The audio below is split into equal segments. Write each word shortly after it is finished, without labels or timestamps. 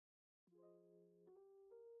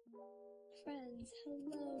friends.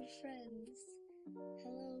 Hello, friends.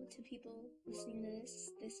 Hello to people listening to this.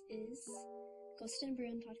 This is Ghostin and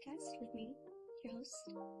Brewin podcast with me, your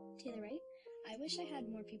host, Taylor Wright. I wish I had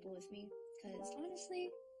more people with me, because honestly,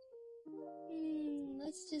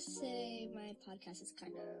 let's just say my podcast is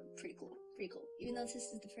kind of pretty cool. Even though this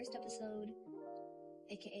is the first episode,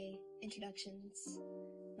 aka introductions,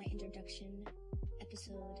 my introduction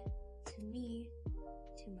episode to me,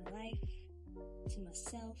 to my life, to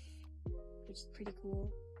myself, which is pretty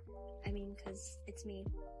cool. I mean, because it's me.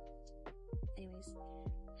 Anyways,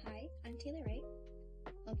 hi, I'm Taylor Wright.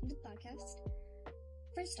 Welcome to the podcast.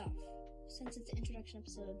 First off, since it's an introduction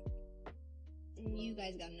episode, you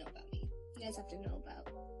guys gotta know about me. You guys have to know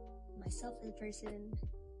about myself as a person,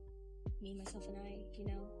 me, myself, and I,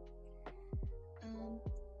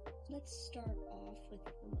 Let's start off with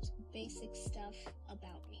the most basic stuff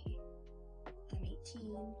about me. I'm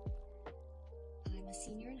 18. I'm a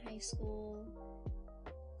senior in high school,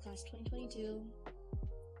 class 2022.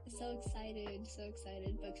 So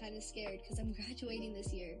excited, but kind of scared because I'm graduating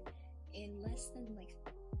this year in less than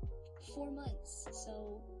 4 months.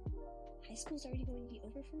 So high school's already going to be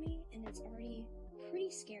over for me, and it's already pretty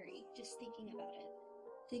scary just thinking about it.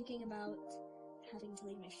 Thinking about having to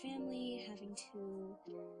leave my family, having to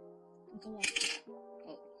go off.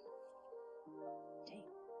 Oh. Dang.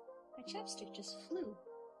 My chapstick just flew.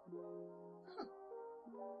 Huh.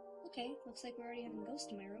 Okay, looks like we're already having a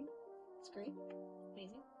ghost in my room. It's great.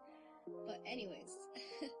 Amazing. But anyways,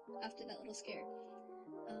 after that little scare,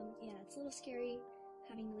 it's a little scary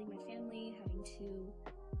having to leave my family, having to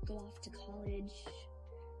go off to college,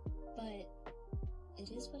 but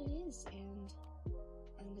it is what it is, and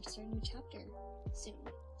I'm going to start a new chapter soon.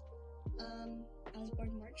 I was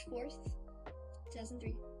born March 4th,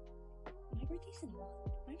 2003. My birthday's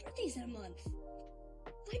in a month.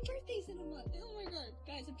 Oh my god.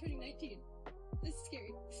 Guys, I'm turning 19. This is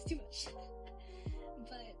scary. This is too much.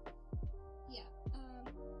 But, yeah.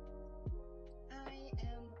 I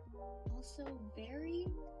am also very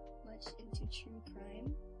much into true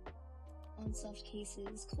crime. Unsolved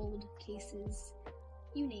cases, cold cases,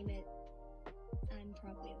 you name it. I'm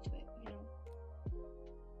probably into it,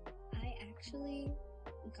 I actually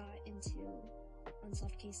got into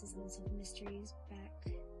unsolved cases and unsolved mysteries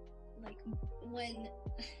back, when...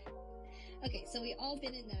 Okay, so we all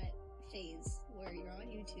been in that phase where you're on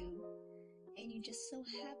YouTube and you just so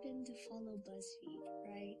happen to follow BuzzFeed,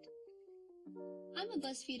 right? I'm a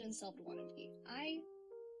BuzzFeed Unsolved wannabe. I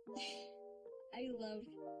love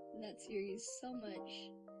that series so much.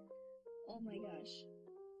 Oh my gosh.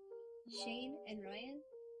 Shane and Ryan,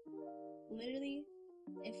 literally,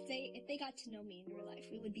 if they got to know me in real life,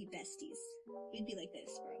 we would be besties. We'd be like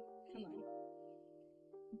this, bro. Come on.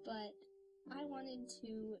 But I wanted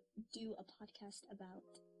to do a podcast about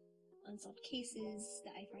unsolved cases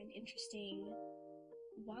that I find interesting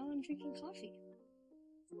while I'm drinking coffee,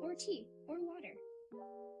 or tea, or water.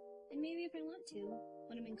 And maybe if I want to,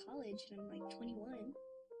 when I'm in college and I'm 21,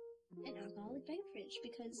 an alcoholic beverage,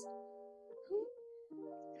 because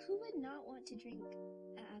who would not want to drink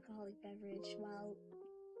an alcoholic beverage while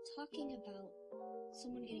talking about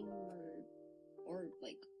someone getting murdered, or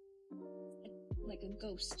like a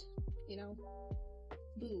ghost,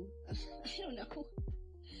 Boo. I don't know.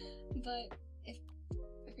 But if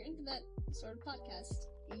you're into that sort of podcast,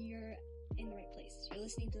 you're in the right place. You're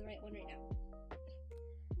listening to the right one right now.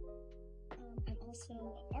 I'm also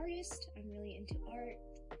an artist. I'm really into art.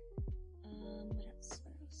 What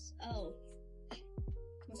else? Oh,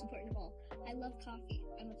 most important of all, I love coffee.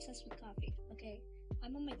 I'm obsessed with coffee, okay?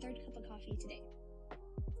 I'm on my 3rd cup of coffee today.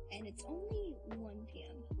 And it's only 1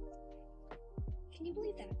 p.m. Can you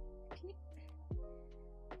believe that?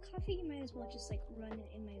 Coffee might as well just run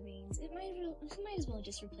in my veins. It might as well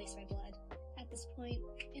just replace my blood at this point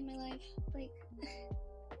in my life.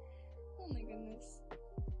 Oh my goodness.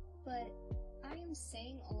 But I am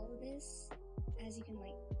saying all of this, as you can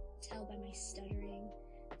tell by my stuttering,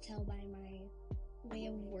 tell by my way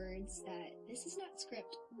of words, that this is not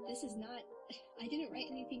script. This is not, I didn't write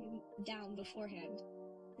anything down beforehand.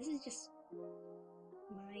 This is just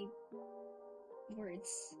my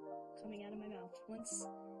words coming out of my mouth. Once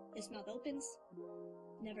this mouth opens,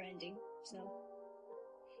 never ending. So,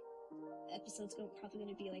 the episode's probably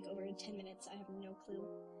going to be over 10 minutes. I have no clue.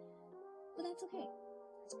 But that's okay.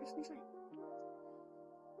 That's perfectly fine.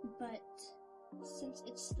 But since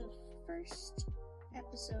it's the first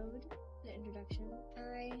episode, the introduction,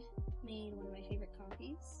 I made one of my favorite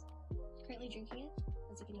coffees. Currently drinking it,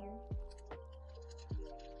 as you can hear.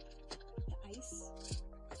 The ice.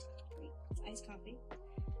 Great. It's iced coffee.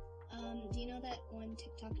 Do you know that one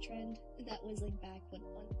TikTok trend that was like back when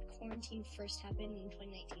quarantine first happened in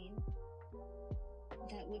 2019?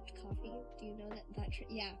 That whipped coffee? Do you know that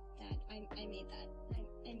yeah, that. I made that.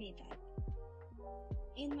 I made that.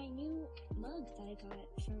 And my new mug that I got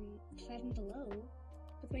from Five and Below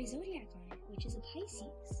with my zodiac on it, which is a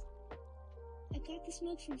Pisces. I got this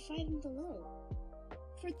mug from Five and Below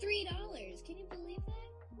for $3. Can you believe that?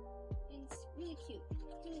 And it's really cute.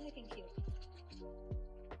 Really heckin' cute.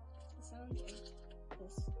 The sound of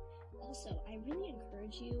this. Also, I really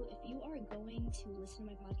encourage you, if you are going to listen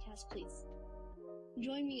to my podcast, please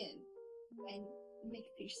join me in and make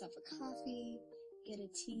yourself a coffee, get a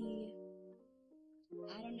tea,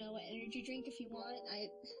 I don't know, an energy drink if you want.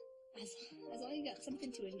 As long as you got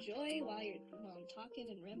something to enjoy while I'm talking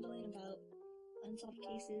and rambling about unsolved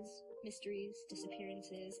cases, mysteries,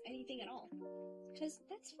 disappearances, anything at all. Because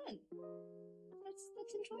that's fun.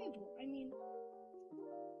 That's enjoyable. I mean,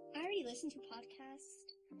 I already listened to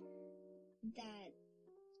podcasts that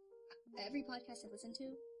every podcast I listen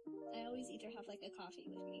to, I always either have like a coffee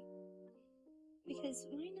with me. Because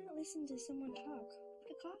why not listen to someone talk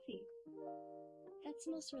with a coffee? That's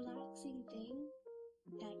the most relaxing thing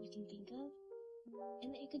that you can think of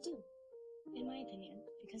and that you could do, in my opinion,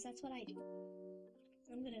 because that's what I do.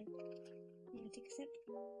 I'm gonna take a sip.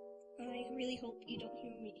 I really hope you don't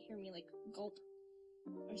hear me like gulp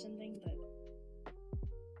or something, but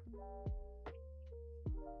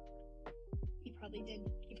you probably did.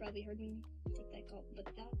 You probably heard me take that gulp, but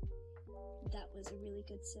that was a really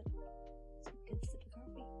good sip. It's a good sip of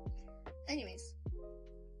coffee. Anyways,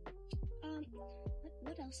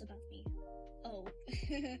 what else about me? Oh,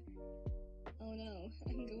 oh no,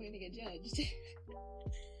 I'm going to get judged.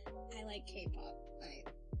 I like K-pop.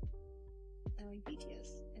 I like BTS,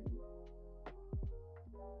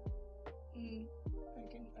 and I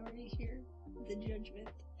can already hear the judgment.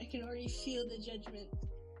 I can already feel the judgment.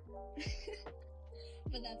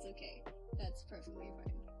 But that's okay. That's perfectly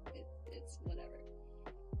fine. It's whatever.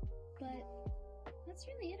 But that's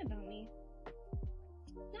really it about me.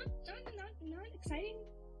 Not exciting.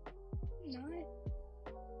 Not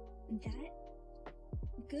that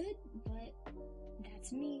good, but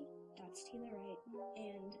that's me. That's Taylor Wright,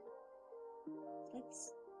 and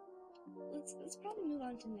let's probably move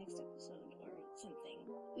on to the next episode or something.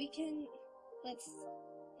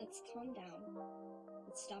 Let's calm down.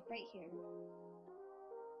 Let's stop right here.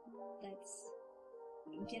 Let's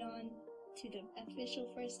get on to the official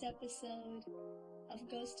first episode of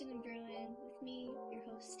Ghostin and Brewin with me, your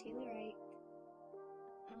host, Taylor Wright.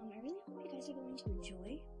 I really hope you guys are going to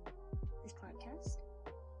enjoy this podcast.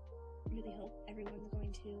 I really hope everyone's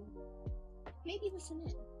going to maybe listen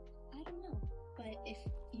in. I don't know. But if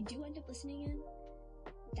you do end up listening in,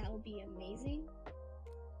 that would be amazing.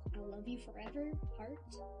 I'll love you forever, heart.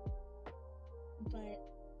 But,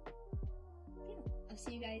 yeah, I'll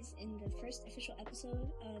see you guys in the first official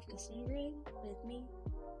episode of Ghostin and Brewin with me,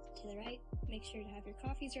 Taylor Wright. Make sure to have your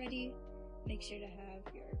coffees ready. Make sure to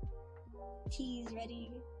have your teas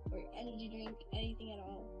ready, or your energy drink, anything at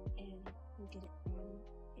all, and we'll get it on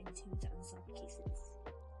into the unsolved cases.